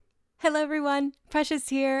Hello, everyone. Precious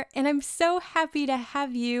here, and I'm so happy to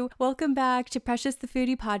have you. Welcome back to Precious the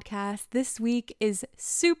Foodie podcast. This week is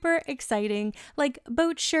super exciting, like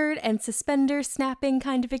boat shirt and suspender snapping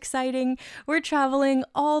kind of exciting. We're traveling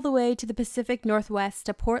all the way to the Pacific Northwest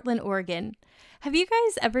to Portland, Oregon. Have you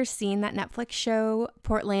guys ever seen that Netflix show,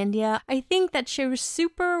 Portlandia? I think that show's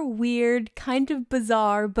super weird, kind of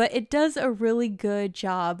bizarre, but it does a really good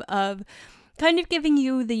job of kind of giving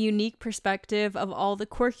you the unique perspective of all the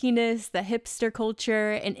quirkiness, the hipster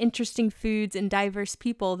culture, and interesting foods and diverse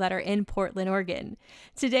people that are in Portland, Oregon.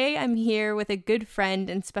 Today, I'm here with a good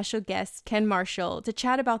friend and special guest, Ken Marshall, to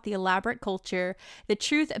chat about the elaborate culture, the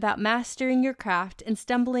truth about mastering your craft, and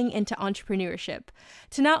stumbling into entrepreneurship,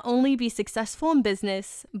 to not only be successful in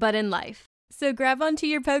business, but in life. So grab onto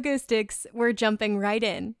your pogo sticks, we're jumping right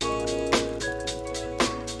in.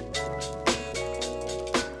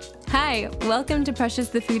 Hi, welcome to Precious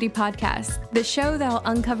the Foodie podcast, the show that will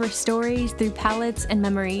uncover stories through palates and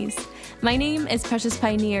memories. My name is Precious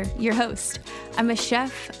Pioneer, your host. I'm a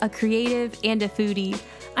chef, a creative, and a foodie.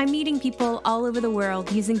 I'm meeting people all over the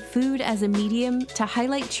world using food as a medium to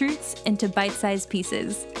highlight truths into bite-sized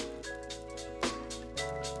pieces.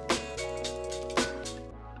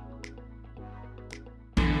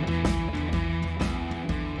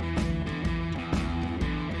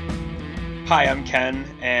 Hi, I'm Ken,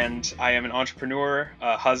 and I am an entrepreneur,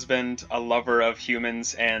 a husband, a lover of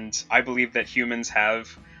humans, and I believe that humans have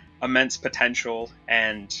immense potential,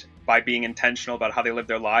 and by being intentional about how they live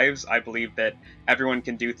their lives, I believe that everyone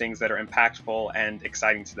can do things that are impactful and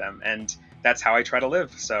exciting to them, and that's how I try to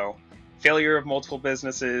live. So, failure of multiple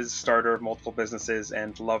businesses, starter of multiple businesses,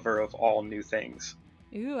 and lover of all new things.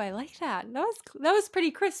 Ooh, I like that. That was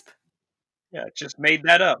pretty crisp. Yeah, just made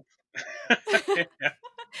that up.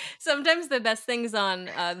 Sometimes the best things on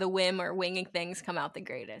the whim or winging things come out the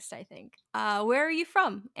greatest, I think. Where are you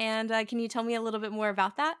from? And can you tell me a little bit more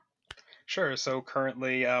about that? Sure. So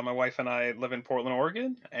currently, my wife and I live in Portland,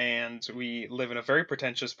 Oregon, and we live in a very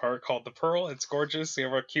pretentious part called the Pearl. It's gorgeous. We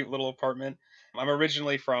have a cute little apartment. I'm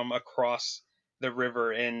originally from across the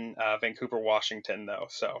river in Vancouver, Washington, though.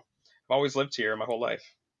 So I've always lived here my whole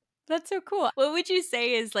life. That's so cool. What would you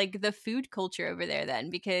say is like the food culture over there then?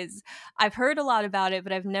 Because I've heard a lot about it,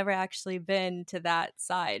 but I've never actually been to that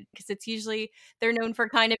side. Because it's usually they're known for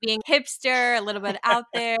kind of being hipster, a little bit out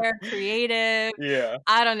there, creative. Yeah.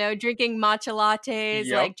 I don't know, drinking matcha lattes,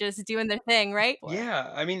 Yep. like just doing their thing, right? Yeah.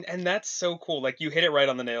 I mean, and that's so cool. Like you hit it right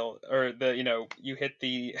on the nail, or you hit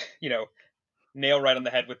the, nail right on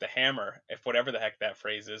the head with the hammer, if whatever the heck that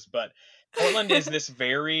phrase is. But Portland is this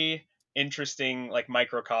very interesting like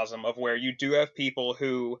microcosm of where you do have people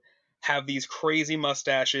who have these crazy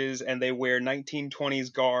mustaches and they wear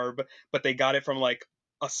 1920s garb, but they got it from like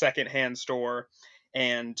a secondhand store.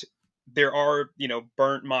 And there are,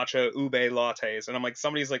 burnt matcha ube lattes. And I'm like,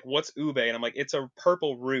 somebody's like, what's ube? And I'm like, it's a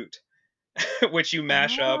purple root, which you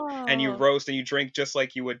mash up and you Oh. roast and you drink just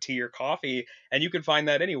like you would tea or coffee, and you can find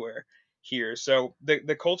that anywhere here. So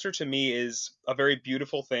the culture to me is a very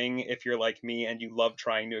beautiful thing if you're like me and you love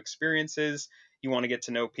trying new experiences. You want to get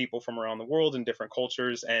to know people from around the world and different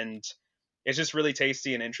cultures, and it's just really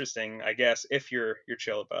tasty and interesting, I guess, if you're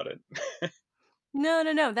chill about it. No.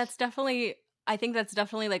 I think that's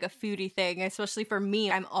definitely like a foodie thing, especially for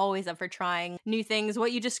me. I'm always up for trying new things.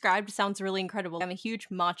 What you described sounds really incredible. I'm a huge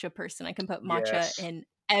matcha person. I can put matcha Yes. in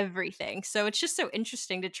everything. So it's just so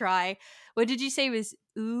interesting to try. What did you say was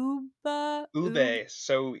uba? Ube.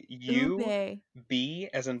 So Ube. B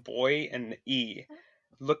as in boy and E.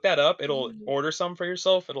 Look that up. It'll Ooh. order some for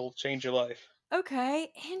yourself. It'll change your life.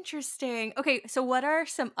 Okay, interesting. Okay, so what are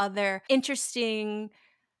some other interesting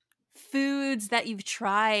foods that you've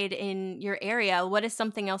tried in your area? What is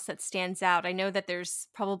something else that stands out? I know that there's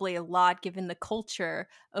probably a lot given the culture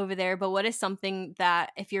over there, but what is something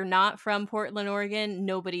that if you're not from Portland, Oregon,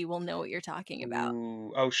 nobody will know what you're talking about?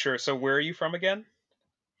 Ooh. Oh, sure. So where are you from again?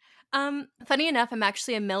 Funny enough, I'm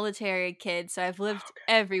actually a military kid, so I've lived Okay.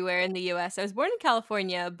 everywhere in the US. I was born in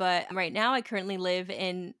California, but right now I currently live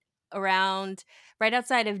in around right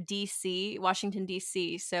outside of DC, Washington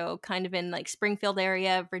DC, so kind of in like Springfield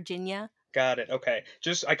area, Virginia. Got it. Okay.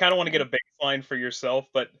 Just I kind of want to Yeah. get a baseline for yourself,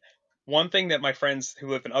 but one thing that my friends who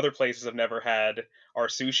live in other places have never had are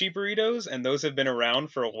sushi burritos, and those have been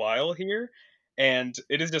around for a while here, and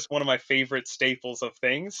it is just one of my favorite staples of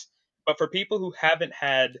things. But for people who haven't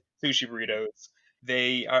had sushi burritos,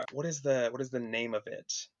 they are what is the name of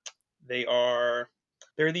it? They are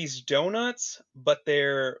they're these donuts, but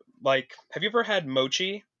they're like have you ever had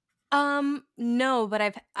mochi? No,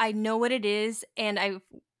 but I know what it is, and I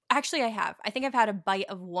have. I think I've had a bite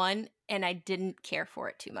of one, and I didn't care for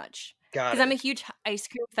it too much. Got Because I'm it. a huge ice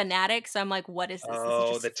cream fanatic, so I'm like, "What is this? This is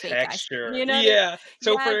Oh, the just fake ice cream," texture. you know what I Yeah.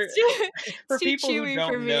 So Yeah, for it's too it's for too people who chewy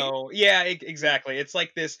for don't me. know, yeah, exactly. It's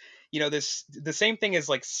like this, this the same thing as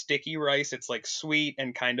like sticky rice. It's like sweet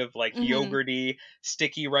and kind of like Mhm, yogurty,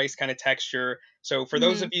 sticky rice kind of texture. So for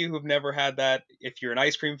those of mhm. you who've never had that, if you're an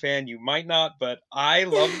ice cream fan, you might not, but I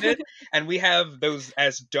loved it. And we have those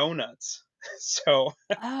as donuts. So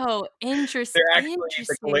Oh, they're actually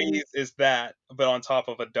the interesting. glaze is that, but on top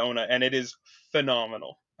of a donut, and it is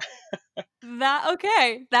phenomenal.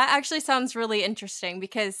 That actually sounds really interesting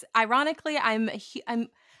because ironically,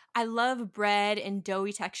 I love bread and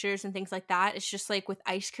doughy textures and things like that. It's just like with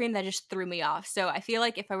ice cream that just threw me off. So I feel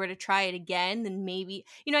like if I were to try it again, then maybe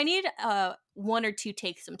I need one or two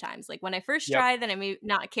takes sometimes. Like when I first Yep, try, then I may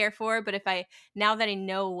not care for it. But if I now that I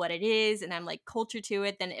know what it is and I'm like cultured to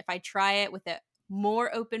it, then if I try it with a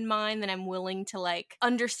more open mind, then I'm willing to like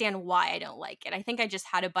understand why I don't like it. I think I just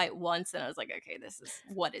had a bite once and I was like, okay,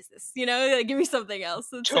 what is this? Like, give me something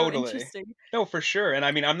else. It's so totally. interesting. No, for sure. And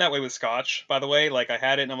I mean, I'm that way with scotch, by the way. Like I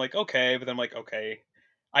had it and I'm like, okay, but then I'm like, okay,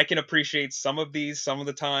 I can appreciate some of these some of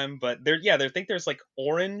the time, but I think there's like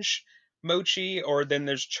orange mochi or then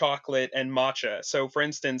there's chocolate and matcha. So for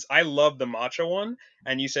instance, I love the matcha one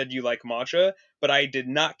and you said you like matcha, but I did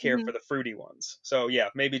not care Mhm. for the fruity ones. So yeah,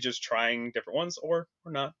 maybe just trying different ones or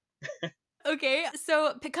not. Okay,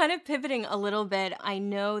 so kind of pivoting a little bit, I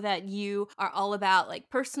know that you are all about like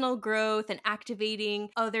personal growth and activating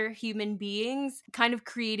other human beings, kind of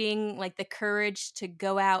creating like the courage to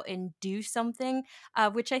go out and do something,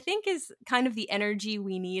 which I think is kind of the energy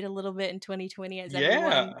we need a little bit in 2020 as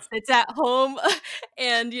everyone Yeah. sits at home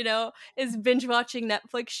and, is binge watching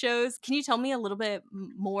Netflix shows. Can you tell me a little bit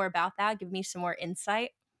more about that? Give me some more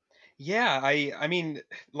insight. Yeah, I mean,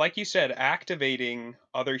 like you said, activating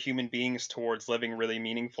other human beings towards living really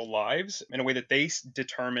meaningful lives in a way that they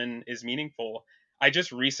determine is meaningful. I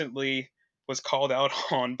just recently was called out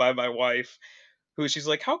on by my wife, who she's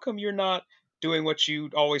like, "How come you're not doing what you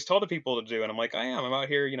always tell the people to do?" And I'm like, "I am. I'm out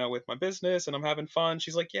here, with my business and I'm having fun."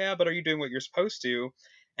 She's like, "Yeah, but are you doing what you're supposed to?"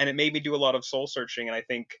 And it made me do a lot of soul searching. And I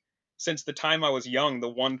think since the time I was young, the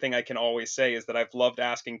one thing I can always say is that I've loved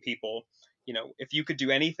asking people, if you could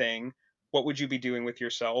do anything, what would you be doing with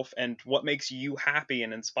yourself and what makes you happy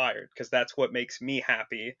and inspired? Because that's what makes me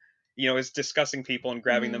happy, is discussing people and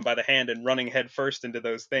grabbing them Mhm. by the hand and running headfirst into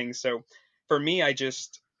those things. So for me,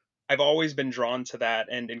 I've always been drawn to that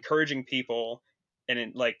and encouraging people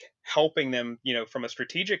and like helping them, from a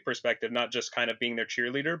strategic perspective, not just kind of being their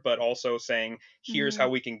cheerleader, but also saying, here's how Mhm.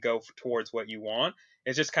 we can go towards what you want.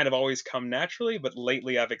 It's just kind of always come naturally, but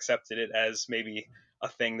lately I've accepted it as maybe a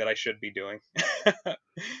thing that I should be doing.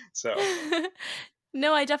 So,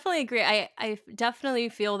 No, I definitely agree. I definitely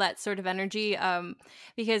feel that sort of energy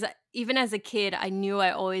because even as a kid, I knew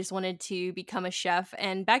I always wanted to become a chef,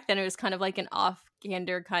 and back then it was kind of like an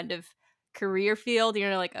off-gander kind of career field.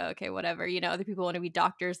 You're like, oh, okay, whatever. Other people want to be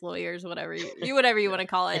doctors, lawyers, whatever whatever you yeah. want to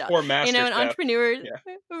call it. Before Master An Chef. entrepreneur, Yeah.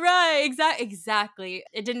 right? Exactly.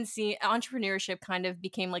 It didn't seem entrepreneurship kind of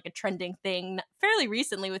became like a trending thing fairly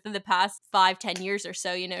recently within the past 5-10 years or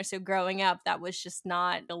so. So growing up, that was just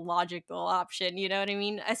not a logical option. You know what I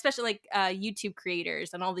mean? Especially like YouTube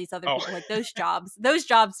creators and all these other Oh, people. Like those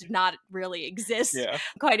jobs did not really exist yeah.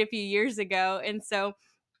 quite a few years ago, and so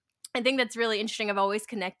I think that's really interesting. I've always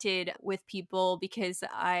connected with people because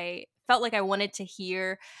I felt like I wanted to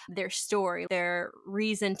hear their story, their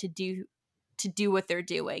reason to do what they're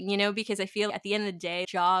doing, because I feel at the end of the day,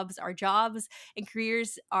 jobs are jobs and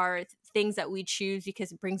careers are things that we choose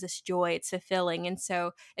because it brings us joy, it's fulfilling. And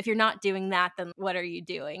so if you're not doing that, then what are you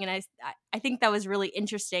doing? And I think that was really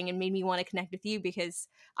interesting and made me want to connect with you because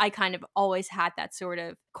I kind of always had that sort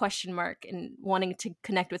of question mark and wanting to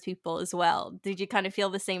connect with people as well. Did you kind of feel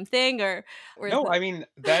the same thing or is No, it I mean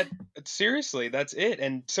that seriously, that's it.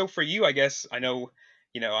 And so for you, I guess I know,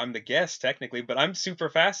 I'm the guest technically, but I'm super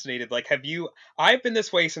fascinated. Like, I've been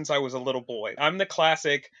this way since I was a little boy. I'm the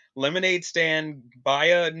classic lemonade stand, buy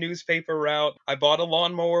a newspaper route. I bought a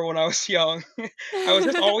lawnmower when I was young. I was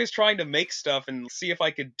just always trying to make stuff and see if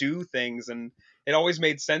I could do things. And it always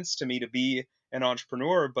made sense to me to be an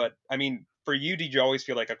entrepreneur. But I mean, for you, did you always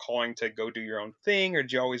feel like a calling to go do your own thing? Or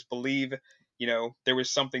did you always believe there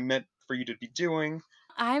was something meant for you to be doing?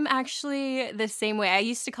 I'm actually the same way. I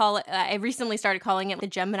used to call it I recently started calling it the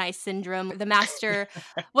Gemini syndrome, the master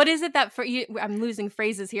what is it that for you I'm losing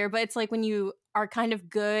phrases here, but it's like when you are kind of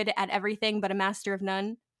good at everything but a master of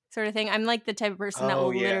none sort of thing. I'm like the type of person that Oh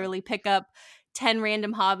will yeah. literally pick up 10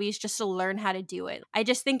 random hobbies just to learn how to do it. I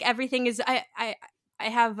just think everything is I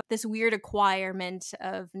have this weird acquirement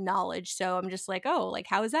of knowledge. So I'm just like, oh, like,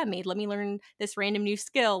 how is that made? Let me learn this random new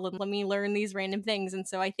skill and let me learn these random things. And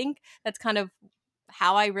so I think that's kind of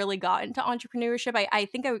how I really got into entrepreneurship. I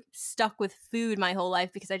think I stuck with food my whole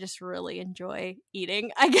life because I just really enjoy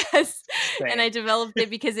eating, I guess. And I Same. developed it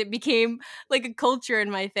because it became like a culture in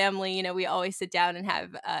my family. You know, we always sit down and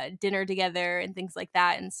have dinner together and things like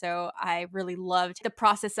that. And so I really loved the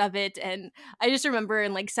process of it. And I just remember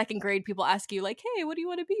in like second grade, people ask you, like, hey, what do you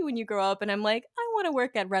want to be when you grow up? And I'm like, I want to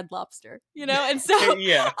work at Red Lobster, you know? And so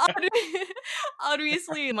Yeah,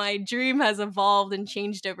 obviously, my dream has evolved and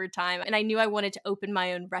changed over time. And I knew I wanted to open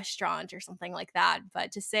my own restaurant or something like that.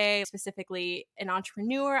 But to say specifically an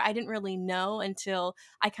entrepreneur, I didn't really know until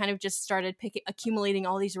I kind of just started accumulating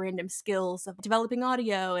all these random skills of developing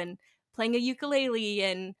audio and playing a ukulele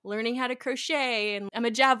and learning how to crochet. And I'm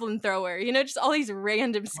a javelin thrower, you know, just all these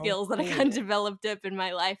random oh skills that I kind of cool. developed up in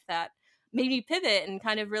my life that made me pivot and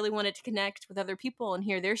kind of really wanted to connect with other people and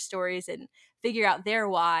hear their stories and figure out their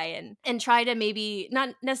why and try to maybe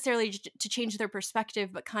not necessarily to change their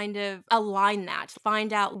perspective but kind of align that,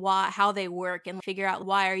 find out why, how they work, and figure out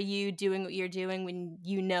why are you doing what you're doing when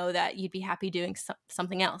you know that you'd be happy doing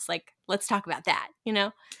something else. Like, let's talk about that, you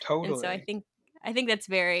know. And so Totally. I think that's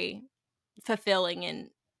very fulfilling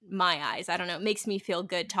in my eyes. I don't know, it makes me feel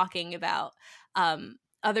good talking about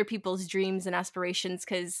other people's dreams and aspirations,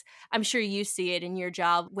 because I'm sure you see it in your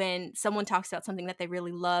job when someone talks about something that they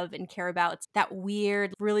really love and care about. It's that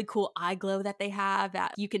weird, really cool eye glow that they have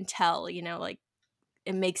that you can tell, you know, like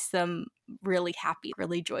it makes them really happy,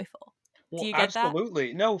 really joyful. Do Well, you get that?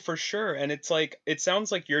 absolutely. No, for sure. And it's like it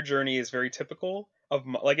sounds like your journey is very typical of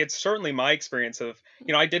like it's certainly my experience of,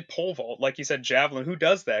 I did pole vault, like you said, javelin. Who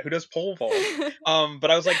does that? Who does pole vault?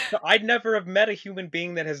 But I was like, I'd never have met a human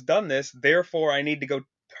being that has done this. Therefore, I need to go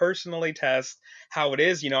personally test how it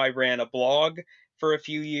is. I ran a blog for a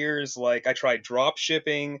few years. Like I tried drop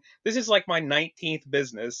shipping. This is like my 19th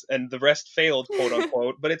business and the rest failed, quote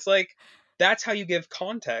unquote. But it's like that's how you give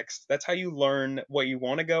context. That's how you learn what you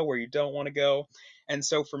want to go, where you don't want to go. And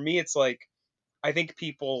so for me, it's like, I think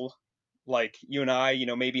people like you and I,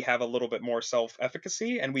 maybe have a little bit more self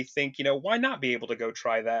efficacy and we think, why not be able to go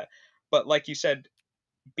try that? But like you said,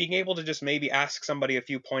 being able to just maybe ask somebody a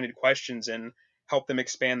few pointed questions and help them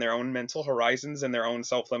expand their own mental horizons and their own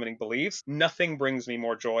self-limiting beliefs, nothing brings me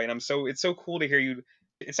more joy. And it's so cool to hear you.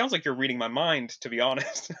 It sounds like you're reading my mind, to be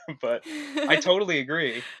honest, but I totally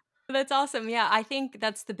agree. That's awesome. Yeah, I think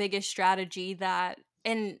that's the biggest strategy that,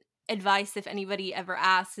 and advice if anybody ever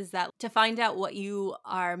asks, is that to find out what you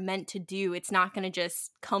are meant to do, it's not going to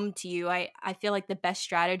just come to you. I feel like the best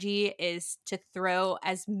strategy is to throw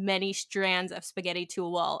as many strands of spaghetti to a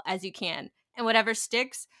wall as you can. And whatever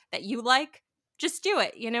sticks that you like, just do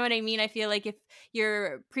it. You know what I mean? I feel like if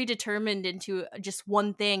you're predetermined into just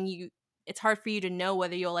one thing, it's hard for you to know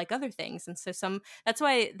whether you'll like other things. And so that's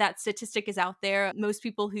why that statistic is out there. Most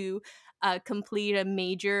people who complete a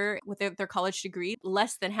major with their college degree,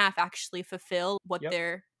 less than half actually fulfill what Yep.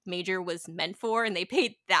 their major was meant for, and they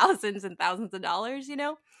paid thousands and thousands of dollars, you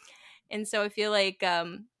know? And so I feel like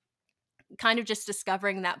kind of just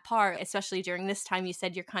discovering that part, especially during this time, you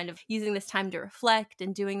said you're kind of using this time to reflect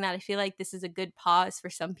and doing that. I feel like this is a good pause for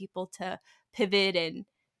some people to pivot and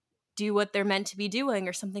do what they're meant to be doing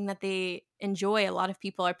or something that they enjoy. A lot of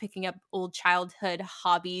people are picking up old childhood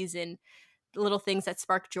hobbies and little things that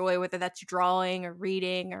spark joy, whether that's drawing or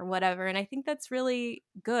reading or whatever. And I think that's really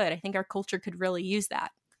good. I think our culture could really use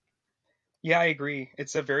that. Yeah, I agree.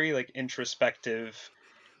 It's a very like introspective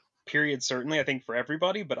period, certainly, I think for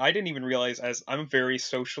everybody, but I didn't even realize as I'm very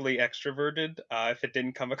socially extroverted, if it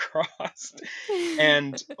didn't come across.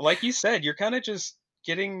 And like you said, you're kind of just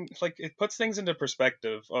getting like it puts things into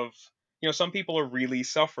perspective of some people are really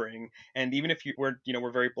suffering, and even if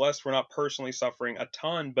we're very blessed, we're not personally suffering a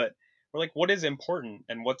ton, but we're like, what is important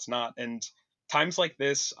and what's not? And times like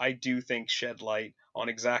this, I do think shed light on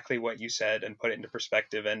exactly what you said and put it into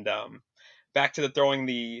perspective. And back to the throwing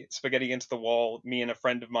the spaghetti against the wall, me and a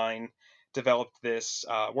friend of mine developed this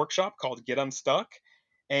workshop called Get Unstuck,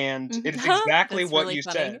 and Mhm. it is exactly That's what really you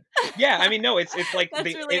funny. said. Yeah, I mean, no, it's like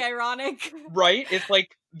That's really ironic. right. It's like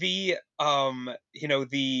the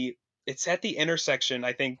it's at the intersection,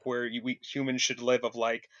 I think, where we humans should live of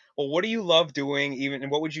like, well, what do you love doing, even,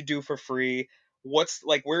 and what would you do for free? What's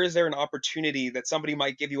like, where is there an opportunity that somebody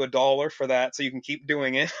might give you $1 for that so you can keep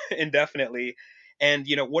doing it indefinitely? And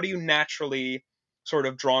what are you naturally sort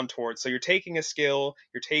of drawn towards? So you're taking a skill,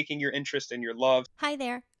 you're taking your interest and your love. Hi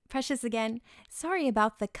there. Precious again. Sorry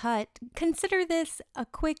about the cut. Consider this a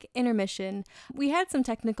quick intermission. We had some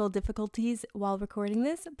technical difficulties while recording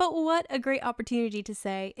this, but what a great opportunity to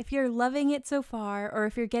say, if you're loving it so far or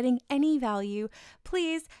if you're getting any value,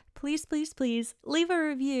 please, please, please, please leave a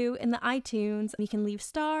review in the iTunes. You can leave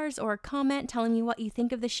stars or a comment telling me what you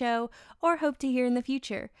think of the show or hope to hear in the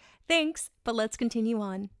future. Thanks, but let's continue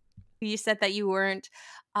on. You said that you weren't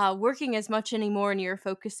working as much anymore and you're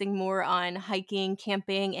focusing more on hiking,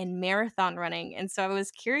 camping, and marathon running. And so I was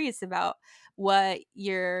curious about what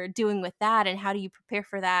you're doing with that and how do you prepare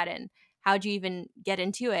for that and how do you even get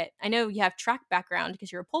into it? I know you have track background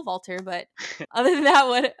because you're a pole vaulter, but other than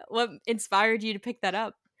that, what inspired you to pick that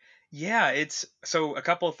up? Yeah, it's so a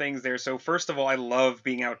couple of things there. So first of all, I love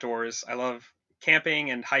being outdoors. I love camping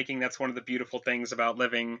and hiking. That's one of the beautiful things about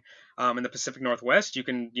living in the Pacific Northwest. You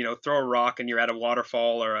can, throw a rock and you're at a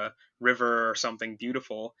waterfall or a river or something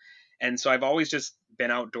beautiful. And so I've always just been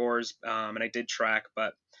outdoors, and I did track.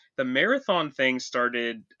 But the marathon thing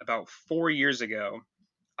started about 4 years ago.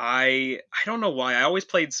 I don't know why. I always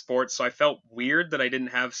played sports, so I felt weird that I didn't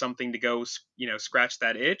have something to go, scratch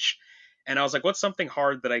that itch. And I was like, what's something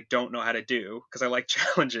hard that I don't know how to do? Because I like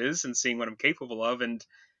challenges and seeing what I'm capable of. And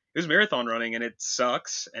it was marathon running, and it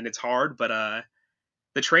sucks and it's hard, but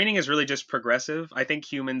the training is really just progressive. I think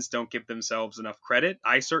humans don't give themselves enough credit.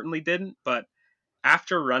 I certainly didn't, but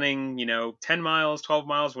after running, 10 miles, 12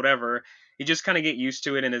 miles, whatever, you just kind of get used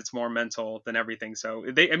to it and it's more mental than everything. So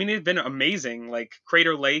they've been amazing. Like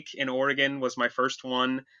Crater Lake in Oregon was my first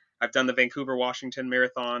one. I've done the Vancouver, Washington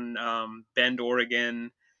Marathon, Bend,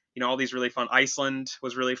 Oregon, all these really fun. Iceland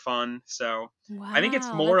was really fun. So I think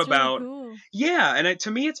it's Wow, more that's really about, cool. yeah. And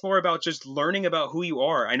to me, it's more about just learning about who you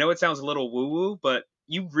are. I know it sounds a little woo woo, but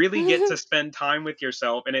you really get to spend time with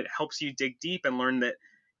yourself and it helps you dig deep and learn that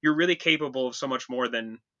you're really capable of so much more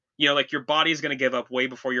than like your body's going to give up way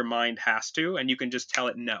before your mind has to, and you can just tell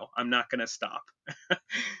it, no, I'm not going to stop.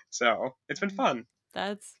 So it's been fun.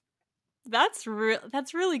 That's that's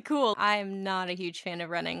really cool. I'm not a huge fan of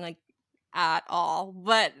running like at all,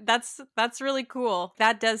 but that's really cool.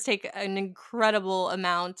 That does take an incredible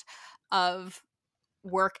amount of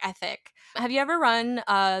work ethic. Have you ever run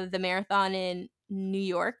the marathon in New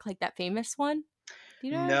York, like that famous one? Do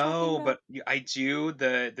you know what I'm talking No, about? but I do.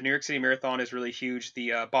 The New York City Marathon is really huge.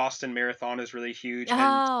 The Boston Marathon is really huge, and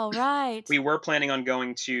Oh, right. we were planning on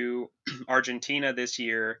going to Argentina this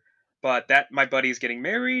year, but that my buddy's getting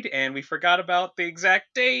married and we forgot about the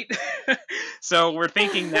exact date. So we're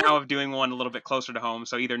thinking now of doing one a little bit closer to home.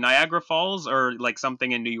 So either Niagara Falls or like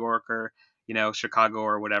something in New York or, Chicago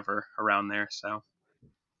or whatever around there. So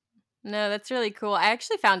No, that's really cool. I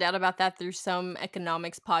actually found out about that through some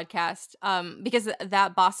economics podcast. Because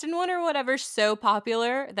that Boston one or whatever is so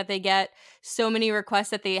popular that they get so many requests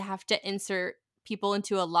that they have to insert people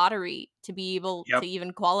into a lottery to be able to yep,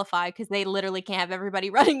 even qualify because they literally can't have everybody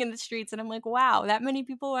running in the streets. And I'm like, wow, that many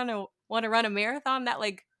people want to run a marathon? That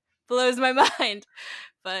like blows my mind.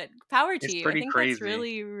 But power to it's you. I pretty think that's crazy.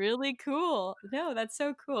 really, really cool. No, that's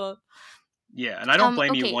so cool. Yeah, and I don't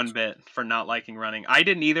blame you Okay. one bit for not liking running. I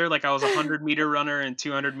didn't either. Like I was a 100-meter runner and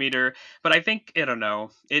 200-meter, but I think I don't know.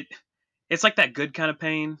 It's like that good kind of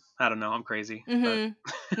pain. I don't know. I'm crazy, but Mhm.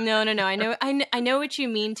 No, no, no. I know what you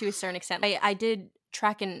mean to a certain extent. I did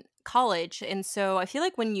track in college, and so I feel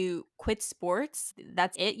like when you quit sports,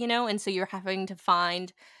 that's it, and so you're having to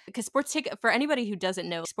find because sports take for anybody who doesn't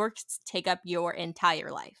know, sports take up your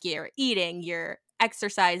entire life. You're eating, you're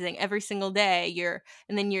exercising every single day,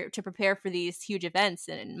 and then you're to prepare for these huge events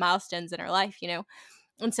and milestones in our life.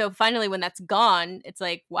 And so finally, when that's gone, it's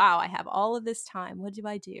like, wow, I have all of this time. What do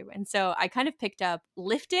I do? And so I kind of picked up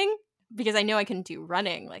lifting because I know I can do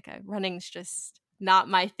running. Like, running's just not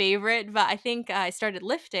my favorite, but I think I started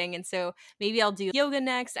lifting. And so maybe I'll do yoga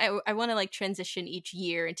next. I want to like transition each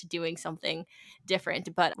year into doing something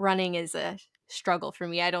different, but running is a struggle for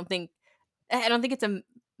me. I don't think it's a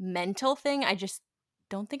mental thing. I just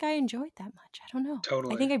don't think I enjoy it that much. I don't know. I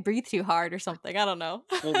totally. think I breathe too hard or something. I don't know.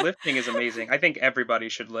 Well, lifting is amazing. I think everybody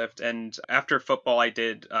should lift. And after football, I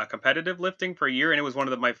did competitive lifting for a year, and it was one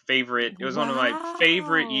of my favorite. It was one of my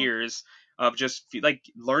favorite Wow. years of just like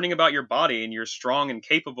learning about your body, and you're strong and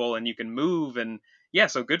capable, and you can move. And yeah,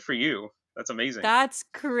 so good for you. That's amazing. That's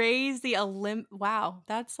crazy. Wow.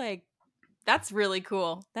 That's really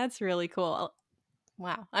cool. That's really cool.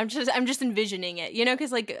 Wow. I'm just envisioning it.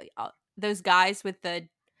 Cuz like those guys with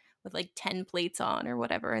like 10 plates on or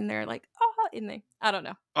whatever and they're like, "Oh, slightly. I don't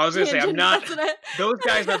know. I was gonna say I'm Tangent. not. That's what I. Those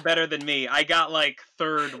guys are better than me. I got like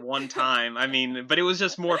third one time. I mean, but it was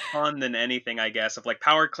just more fun than anything, I guess, of like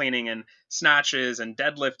power cleaning and snatches and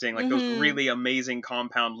deadlifting, like those Hmm. really amazing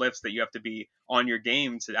compound lifts that you have to be on your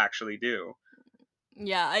game to actually do.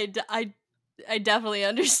 Yeah, I definitely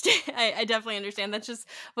understand. I definitely understand. That's just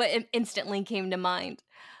what instantly came to mind.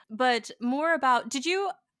 But more about,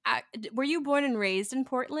 were you born and raised in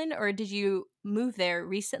Portland, or did you move there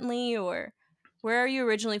recently, or where are you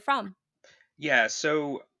originally from? Yeah,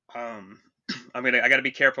 so I got to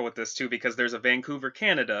be careful with this too because there's a Vancouver,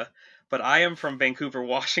 Canada, but I am from Vancouver,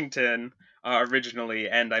 Washington originally,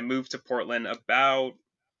 and I moved to Portland about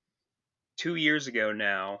 2 years ago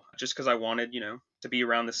now, just because I wanted, to be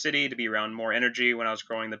around the city, to be around more energy when I was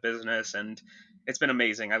growing the business, and it's been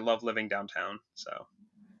amazing. I love living downtown. So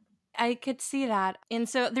I could see that. And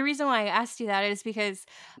so the reason why I asked you that is because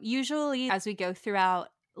usually as we go throughout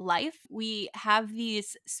life, we have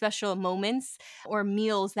these special moments or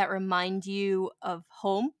meals that remind you of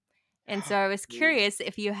home. And so I was Ooh. curious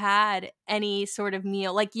if you had any sort of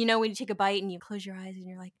meal, like, when you take a bite and you close your eyes and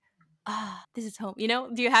you're like, ah, this is home.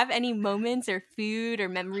 Do you have any moments or food or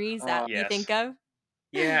memories that you Yes, think of?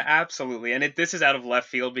 yeah, absolutely. And this is out of left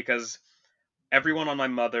field because everyone on my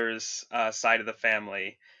mother's side of the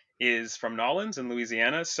family is from Nolens in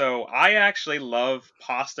Louisiana. So I actually love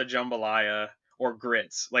pasta jambalaya or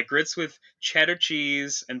grits. Like grits with cheddar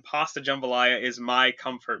cheese and pasta jambalaya is my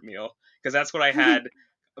comfort meal because that's what I had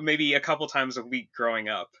maybe a couple times a week growing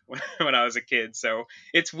up when I was a kid. So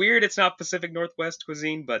it's weird it's not Pacific Northwest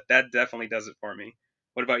cuisine, but that definitely does it for me.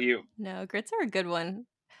 What about you? No, grits are a good one.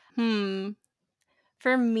 Hmm.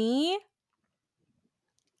 For me,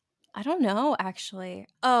 I don't know, actually.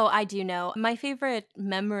 Oh, I do know. My favorite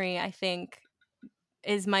memory, I think,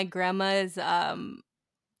 is my grandma's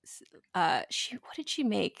s- she what did she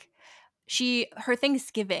make? Her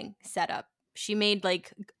Thanksgiving setup. She made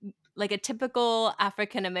like a typical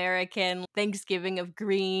African American Thanksgiving of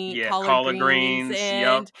Yeah, collard collard greens greens.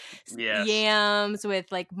 Yup. and Yes. yams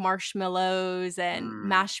with like marshmallows and Mm.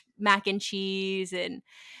 mashed mac and cheese,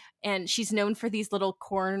 and she's known for these little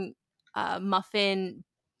corn muffin,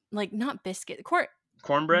 like, not biscuit,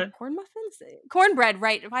 Cornbread? corn muffins, cornbread,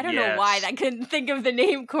 right? I don't know why Yes. I couldn't think of the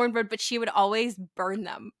name cornbread, but she would always burn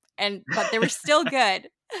them, but they were still good.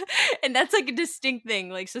 And that's like a distinct thing.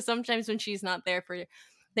 Like, so sometimes when she's not there for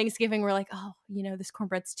Thanksgiving, we're like, oh, this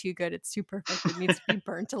cornbread's too good, it's too perfect, it needs to be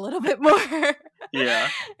burnt a little bit more.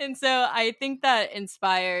 Yeah. And so I think that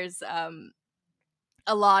inspires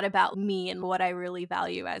a lot about me and what I really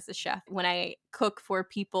value as a chef. When I cook for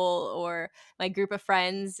people or my group of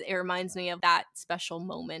friends, it reminds me of that special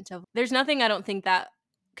moment of, there's nothing I don't think that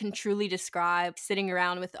can truly describe sitting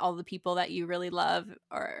around with all the people that you really love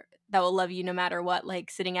or that will love you no matter what, like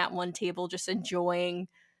sitting at one table just enjoying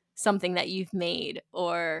something that you've made,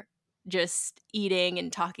 or just eating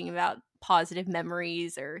and talking about positive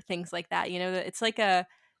memories or things like that. It's like a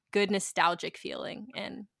good nostalgic feeling,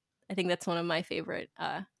 and I think that's one of my favorite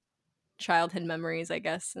childhood memories, I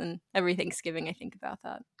guess. And every Thanksgiving, I think about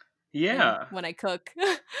that. And Yeah, when I cook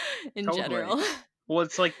in totally. general. Well,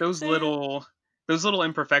 it's like those So, yeah. little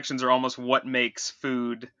imperfections are almost what makes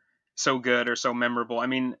food so good or so memorable. I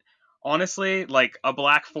mean, honestly, like a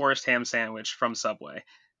Black Forest ham sandwich from Subway.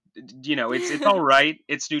 It's all right.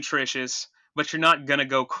 It's nutritious, but you're not gonna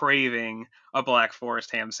go craving a Black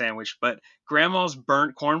Forest ham sandwich. But grandma's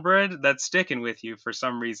burnt cornbread, that's sticking with you for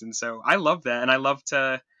some reason. So I love that, and I love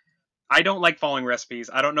to I don't like following recipes.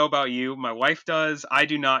 I don't know about you. My wife does. I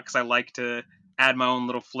do not because I like to add my own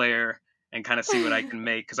little flair and kind of see what I can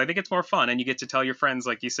make because I think it's more fun and you get to tell your friends,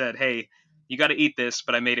 like you said, hey, you got to eat this,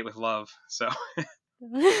 but I made it with love. So,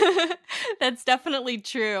 That's definitely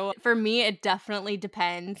true. For me, it definitely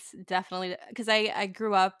depends. Definitely, because I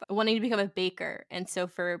grew up wanting to become a baker. And so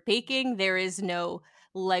for baking, there is no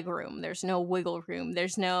leg room, there's no wiggle room,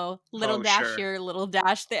 there's no little oh, dash sure. here, little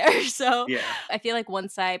dash there. So Yeah. I feel like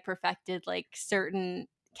once I perfected like certain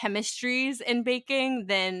chemistries in baking,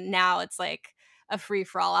 then now it's like a free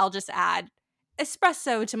for all. I'll just add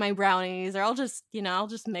espresso to my brownies, or I'll just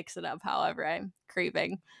mix it up however I'm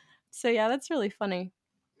craving. So yeah, that's really funny.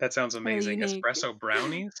 That sounds Really amazing. unique. Espresso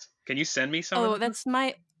brownies? Can you send me some of Oh, those? that's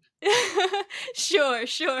my Sure,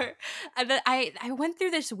 sure. I went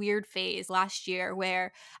through this weird phase last year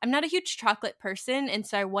where I'm not a huge chocolate person, and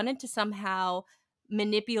so I wanted to somehow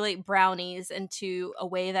manipulate brownies into a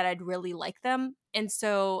way that I'd really like them. And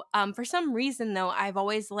so, for some reason though, I've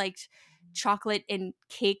always liked chocolate in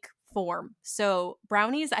cake form. So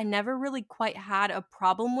brownies I never really quite had a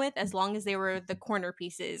problem with as long as they were the corner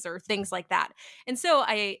pieces or things like that. And so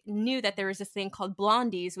I knew that there was this thing called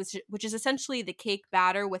blondies, which is essentially the cake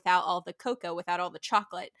batter without all the cocoa, without all the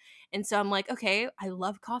chocolate. And so I'm like, okay, I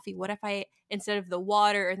love coffee. What if I, instead of the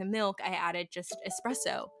water or the milk, I added just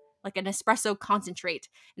espresso, like an espresso concentrate?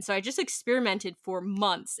 And so I just experimented for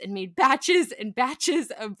months and made batches and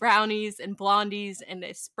batches of brownies and blondies and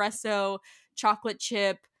espresso, chocolate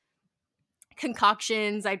chip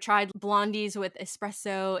concoctions. I tried blondies with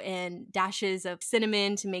espresso and dashes of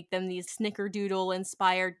cinnamon to make them these snickerdoodle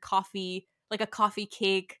inspired coffee, like a coffee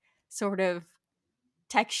cake sort of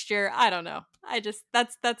texture. I don't know. I just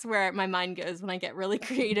that's where my mind goes when I get really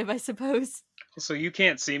creative, I suppose. So you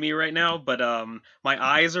can't see me right now, but my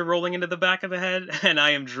eyes are rolling into the back of the head, and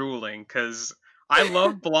I am drooling because I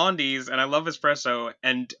love blondies and I love espresso,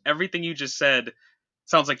 and everything you just said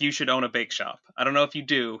sounds like you should own a bake shop. I don't know if you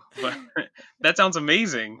do, but that sounds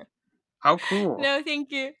amazing. How cool! No,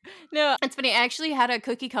 thank you. No, it's funny. I actually had a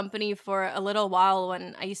cookie company for a little while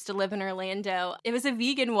when I used to live in Orlando. It was a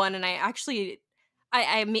vegan one, and I actually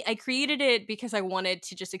I created it because I wanted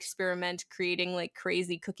to just experiment creating like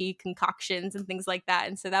crazy cookie concoctions and things like that.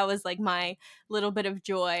 And so that was like my little bit of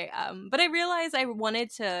joy. But I realized I wanted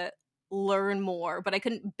to learn more, but I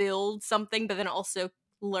couldn't build something, but then also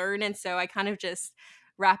learn. And so I kind of just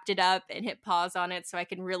wrapped it up and hit pause on it so I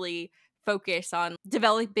can really focus on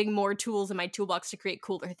developing more tools in my toolbox to create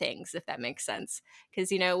cooler things, if that makes sense. Because,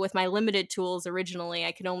 with my limited tools originally,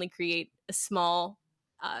 I could only create a small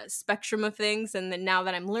spectrum of things. And then now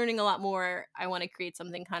that I'm learning a lot more, I want to create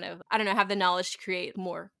something kind of, I don't know, have the knowledge to create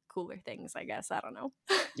more cooler things, I guess. I don't know.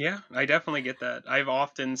 Yeah, I definitely get that. I've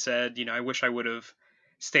often said, I wish I would have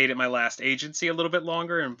stayed at my last agency a little bit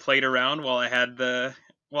longer and played around while I had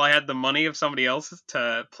the money of somebody else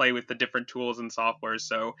to play with the different tools and software.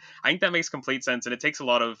 So I think that makes complete sense, and it takes a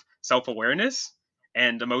lot of self-awareness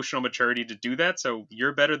and emotional maturity to do that. So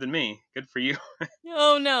you're better than me. Good for you.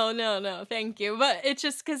 Oh, no, no, no. Thank you. But it's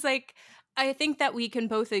just because, like, I think that we can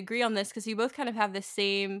both agree on this because we both kind of have the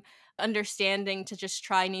same understanding to just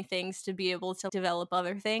try new things to be able to develop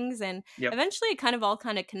other things. And Yep. eventually it kind of all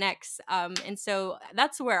kind of connects. And so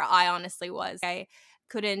that's where I honestly was. I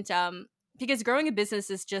couldn't, because growing a business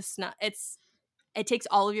is just not, it takes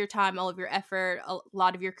all of your time, all of your effort, a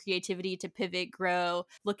lot of your creativity to pivot, grow,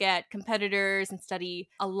 look at competitors and study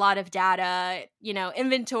a lot of data,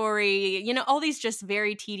 inventory, all these just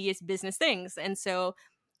very tedious business things. And so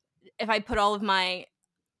if I put all of my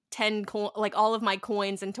like all of my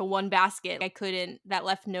coins into one basket, I couldn't, that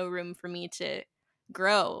left no room for me to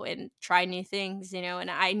grow and try new things,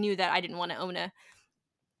 and I knew that I didn't want to own a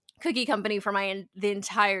cookie company for the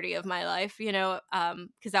entirety of my life, because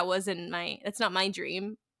that's not my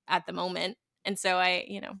dream at the moment. And so I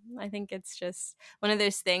think it's just one of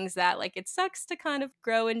those things that, like, it sucks to kind of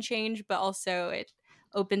grow and change, but also it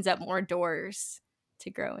opens up more doors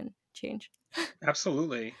to grow and change.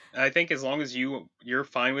 Absolutely. I think as long as you're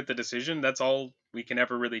fine with the decision, that's all we can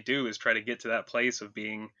ever really do is try to get to that place of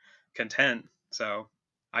being content. So,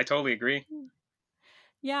 I totally agree.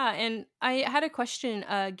 Yeah, and I had a question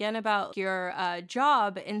again about your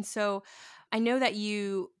job. And so I know that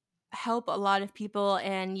you help a lot of people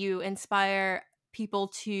and you inspire people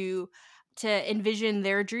to envision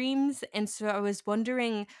their dreams. And so I was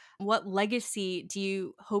wondering, what legacy do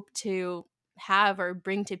you hope to have or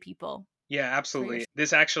bring to people Yeah, for your absolutely.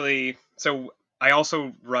 This actually, so I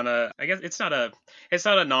also run I guess it's not a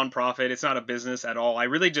nonprofit, it's not a business at all. I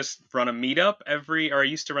really just run a meetup or I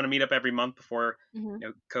used to run a meetup every month before,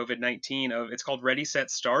 Mhm. COVID-19 it's called Ready Set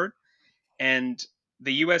Start. And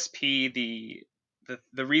the USP,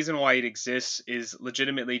 the reason why it exists is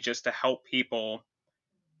legitimately just to help people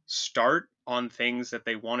start on things that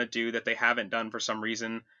they want to do that they haven't done for some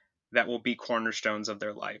reason that will be cornerstones of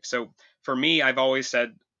their life. So for me, I've always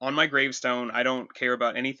said on my gravestone, I don't care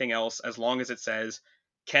about anything else as long as it says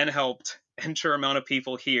Ken helped ensure amount of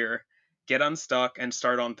people here get unstuck and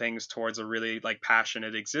start on things towards a really like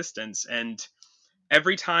passionate existence. And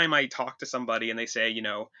every time I talk to somebody and they say,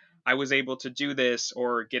 I was able to do this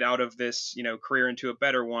or get out of this, career into a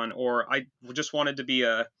better one, or I just wanted to be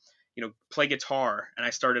play guitar and I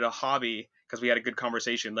started a hobby because we had a good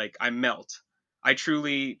conversation, like I melt. I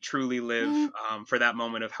truly, truly live for that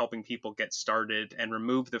moment of helping people get started and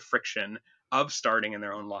remove the friction of starting in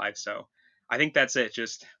their own lives. So I think that's it.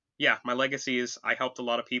 Just, yeah, my legacy is I helped a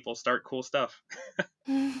lot of people start cool stuff.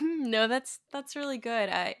 No, that's really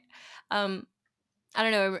good. Um I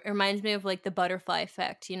don't know, it reminds me of like the butterfly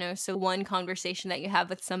effect, you know? So one conversation that you have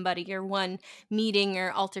with somebody or one meeting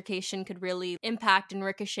or altercation could really impact and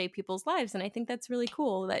ricochet people's lives. And I think that's really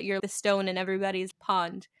cool that you're the stone in everybody's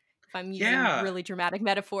pond, if I'm using Yeah. really dramatic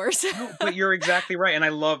metaphors. No, but you're exactly right, and I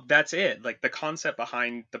love that's it. Like the concept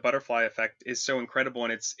behind the butterfly effect is so incredible,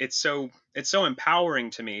 and it's so empowering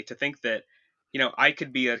to me to think that I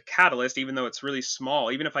could be a catalyst, even though it's really small.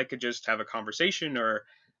 Even if I could just have a conversation, or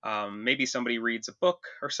maybe somebody reads a book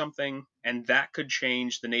or something, and that could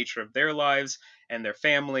change the nature of their lives and their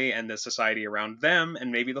family and the society around them,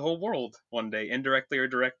 and maybe the whole world one day, indirectly or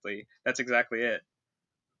directly. That's exactly it.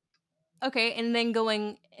 Okay, and then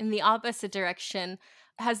going in the opposite direction,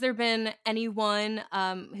 has there been anyone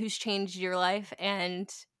who's changed your life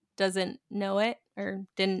and doesn't know it or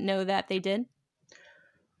didn't know that they did?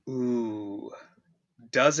 Ooh.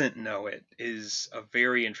 Doesn't know it is a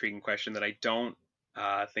very intriguing question that I don't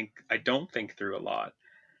think through a lot.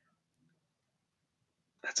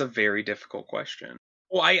 That's a very difficult question.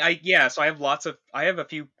 Well, I yeah, so I have a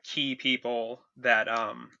few key people that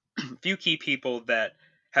few key people that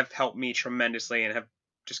have helped me tremendously and have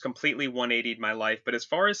just completely 180'd my life. But as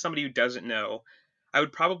far as somebody who doesn't know, I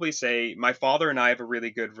would probably say my father and I have a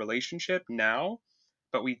really good relationship now,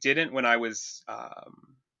 but we didn't when I was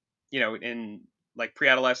in like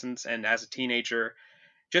pre-adolescence and as a teenager,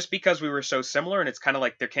 just because we were so similar. And it's kind of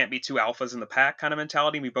like there can't be two alphas in the pack kind of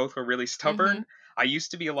mentality. We both were really Mhm. stubborn. I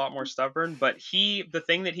used to be a lot more stubborn, but the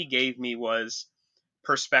thing that he gave me was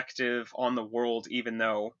perspective on the world, even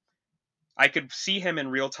though I could see him in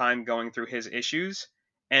real time going through his issues.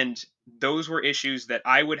 And those were issues that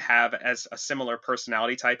I would have as a similar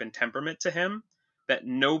personality type and temperament to him, that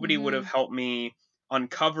nobody would have Mhm. helped me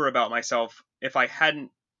uncover about myself if I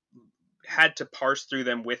hadn't had to parse through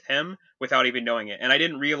them with him without even knowing it. And I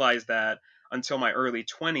didn't realize that until my early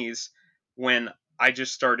 20s, when I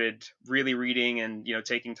just started really reading and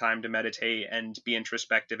taking time to meditate and be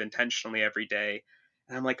introspective intentionally every day.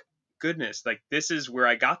 And I'm like, goodness, like this is where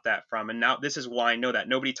I got that from, and now this is why I know that.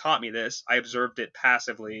 Nobody taught me this. I observed it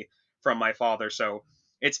passively from my father. So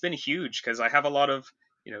it's been huge because I have a lot of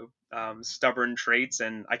stubborn traits,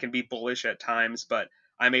 and I can be bullish at times, but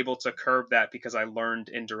I'm able to curb that because I learned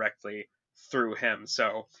indirectly through him.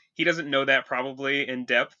 So he doesn't know that probably in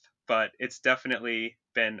depth, but it's definitely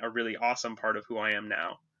been a really awesome part of who I am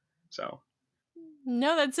now. So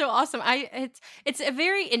No, that's so awesome. It's a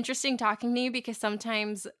very interesting talking to you because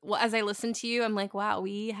sometimes, well, as I listen to you, I'm like, wow,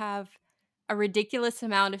 we have a ridiculous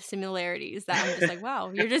amount of similarities that I'm just like,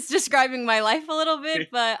 wow, you're just describing my life a little bit,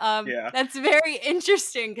 but yeah. that's very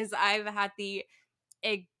interesting because I've had the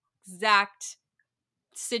exact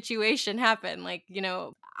situation happen. Like,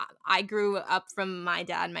 I grew up from my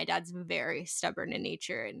dad. My dad's very stubborn in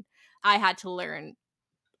nature, and I had to learn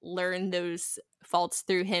those faults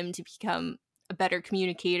through him to become a better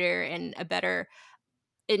communicator and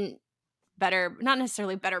in better, not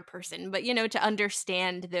necessarily better person, but to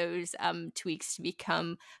understand those tweaks to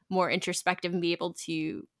become more introspective and be able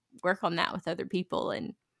to work on that with other people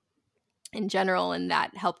and in general, and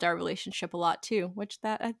that helped our relationship a lot too, which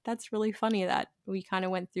that's really funny that we kind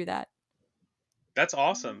of went through that. That's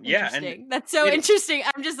awesome. Yeah, and Interesting. That's so it interesting.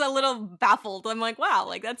 I'm just a little baffled. I'm like, wow,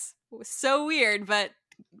 like that's so weird but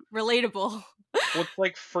relatable. well, it's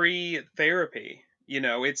like free therapy.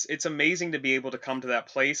 It's amazing to be able to come to that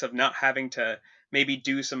place of not having to maybe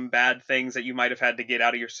do some bad things that you might have had to get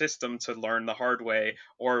out of your system to learn the hard way,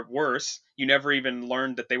 or worse, you never even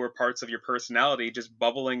learned that they were parts of your personality just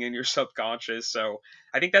bubbling in your subconscious. So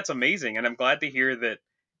I think that's amazing, and I'm glad to hear that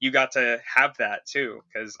you got to have that too,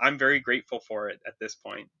 because I'm very grateful for it at this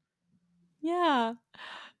point. Yeah.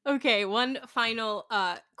 Okay, one final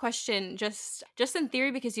question, just in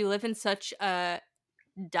theory, because you live in such a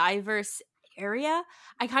diverse area.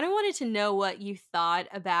 I kind of wanted to know what you thought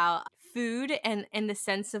about food and in the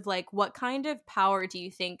sense of like what kind of power do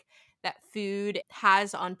you think that food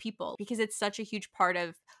has on people, because it's such a huge part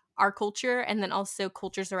of our culture and then also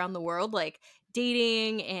cultures around the world, like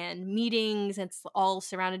dating and meetings, it's all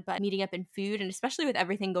surrounded by meeting up in food, and especially with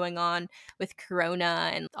everything going on with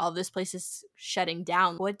corona and all those places shutting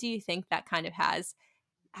down, what do you think that kind of has,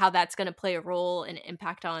 how that's going to play a role and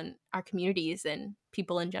impact on our communities and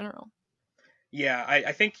people in general? Yeah,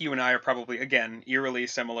 I think you and I are probably again eerily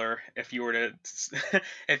similar if you were to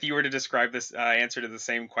if you were to describe this answer to the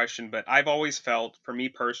same question. But I've always felt, for me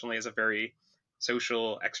personally, as a very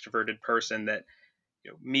social, extroverted person, that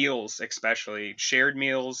meals, especially shared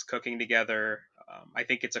meals, cooking together, I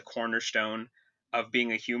think it's a cornerstone of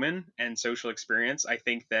being a human and social experience. I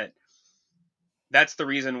think that that's the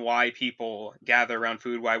reason why people gather around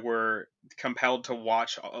food, why we're compelled to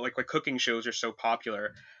watch, like cooking shows are so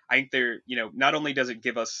popular. I think they're, not only does it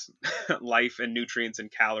give us life and nutrients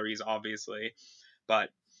and calories, obviously, but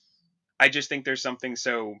I just think there's something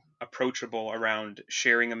so approachable around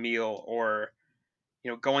sharing a meal, or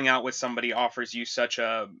going out with somebody offers you such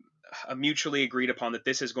a mutually agreed upon that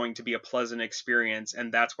this is going to be a pleasant experience,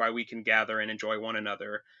 and that's why we can gather and enjoy one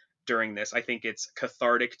another during this. I think it's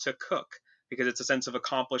cathartic to cook because it's a sense of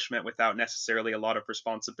accomplishment without necessarily a lot of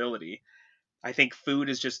responsibility. I think food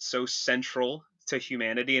is just so central to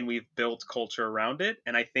humanity, and we've built culture around it,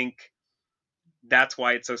 and I think that's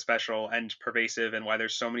why it's so special and pervasive, and why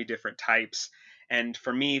there's so many different types. And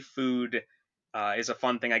for me, food is a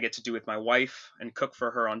fun thing I get to do with my wife and cook for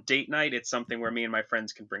her on date night. It's something where me and my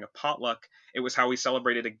friends can bring a potluck. It was how we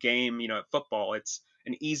celebrated a game, at football. It's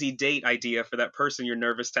an easy date idea for that person you're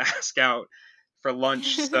nervous to ask out for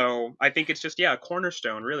lunch. So I think it's just, a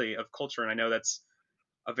cornerstone really of culture. And I know that's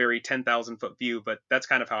a very 10,000-foot view, but that's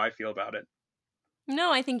kind of how I feel about it.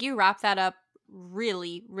 No, I think you wrap that up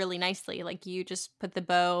really, really nicely. Like you just put the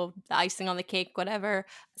bow, the icing on the cake, whatever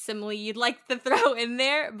simile you'd like to throw in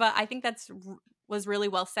there. But I think was really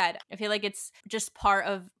well said. I feel like it's just part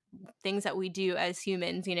of things that we do as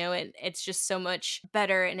humans, and it's just so much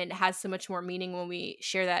better, and it has so much more meaning when we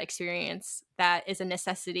share that experience that is a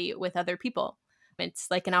necessity with other people.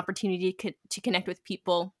 It's like an opportunity to connect with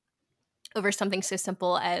people over something so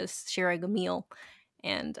simple as sharing a meal.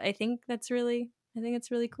 And I think it's really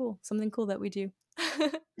cool. Something cool that we do.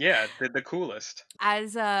 Yeah, the coolest.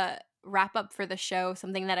 As a wrap up for the show,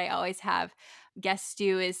 something that I always have guests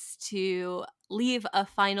do is to leave a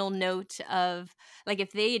final note of, like,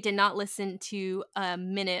 if they did not listen to a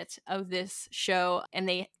minute of this show and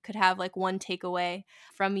they could have like one takeaway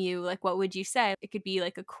from you, like what would you say? It could be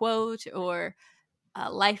like a quote or a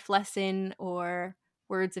life lesson or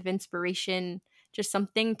words of inspiration, just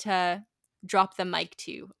something to drop the mic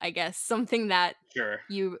to, I guess, something that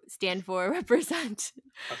you stand for, represent.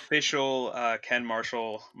 Official Ken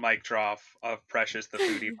Marshall mic drop of Precious the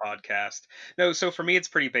Foodie podcast. No, so for me it's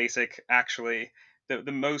pretty basic actually.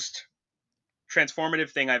 The most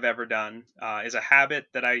transformative thing I've ever done is a habit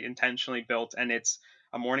that I intentionally built, and it's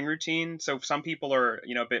a morning routine. So some people are,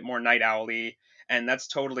 a bit more night owly, and that's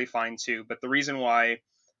totally fine too. But the reason why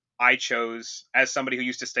I chose, as somebody who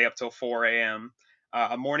used to stay up till 4 a.m.,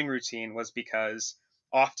 a morning routine was because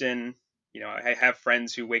often, I have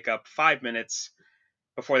friends who wake up 5 minutes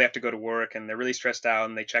before they have to go to work, and they're really stressed out,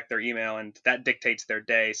 and they check their email, and that dictates their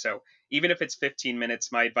day. So even if it's 15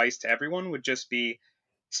 minutes, my advice to everyone would just be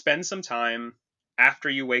spend some time after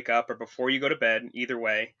you wake up or before you go to bed, either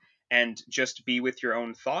way, and just be with your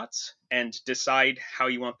own thoughts and decide how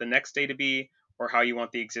you want the next day to be or how you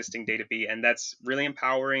want the existing day to be. And that's really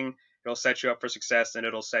empowering. It'll set you up for success, and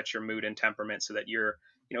it'll set your mood and temperament so that you're,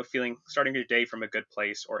 starting your day from a good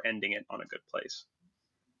place or ending it on a good place.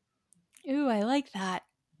 Ooh, I like that.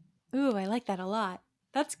 Ooh, I like that a lot.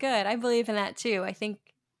 That's good. I believe in that too. I think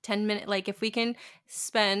 10 minutes, like if we can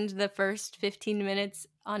spend the first 15 minutes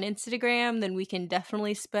on Instagram, then we can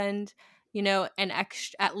definitely spend, an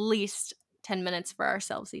extra, at least 10 minutes for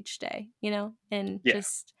ourselves each day, and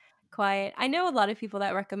just quiet. I know a lot of people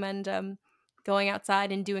that recommend going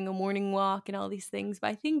outside and doing a morning walk and all these things,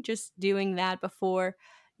 but I think just doing that before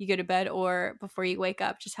you go to bed or before you wake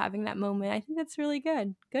up, just having that moment, I think that's really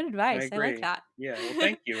good. Good advice. I like that. Yeah, well,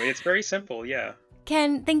 thank you. It's very simple, yeah.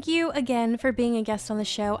 Ken, thank you again for being a guest on the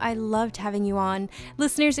show. I loved having you on.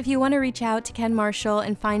 Listeners, if you want to reach out to Ken Marshall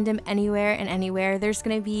and find him anywhere and anywhere, there's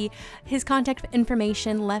going to be his contact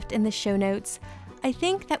information left in the show notes. I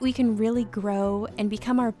think that we can really grow and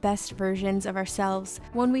become our best versions of ourselves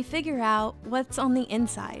when we figure out what's on the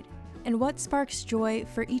inside and what sparks joy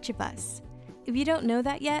for each of us. If you don't know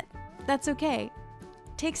that yet, that's okay.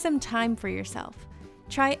 Take some time for yourself.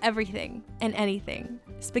 Try everything and anything,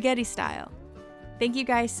 spaghetti style. Thank you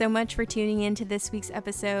guys so much for tuning in to this week's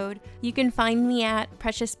episode. You can find me at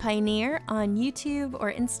Precious Pioneer on YouTube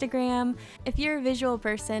or Instagram. If you're a visual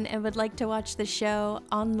person and would like to watch the show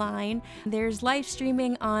online, there's live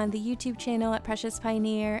streaming on the YouTube channel at Precious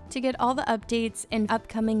Pioneer. To get all the updates and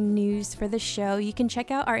upcoming news for the show, you can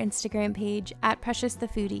check out our Instagram page at Precious the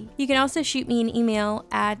Foodie. You can also shoot me an email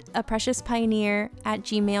at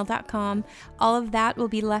apreciousPioneer@gmail.com. All of that will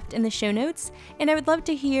be left in the show notes, and I would love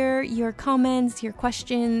to hear your comments, your your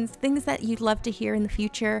questions, things that you'd love to hear in the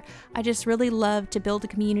future. I just really love to build a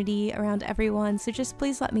community around everyone, so just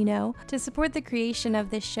please let me know. To support the creation of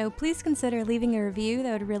this show, please consider leaving a review.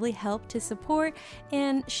 That would really help to support,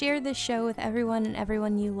 and share this show with everyone and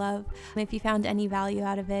everyone you love if you found any value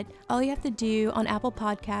out of it. All you have to do on Apple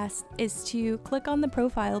Podcasts is to click on the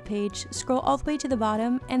profile page, scroll all the way to the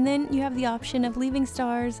bottom, and then you have the option of leaving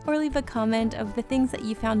stars or leave a comment of the things that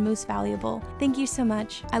you found most valuable. Thank you so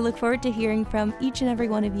much. I look forward to hearing from each and every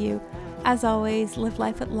one of you. As always, live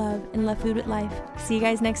life with love and love food with life. See you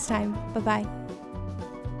guys next time. Bye-bye.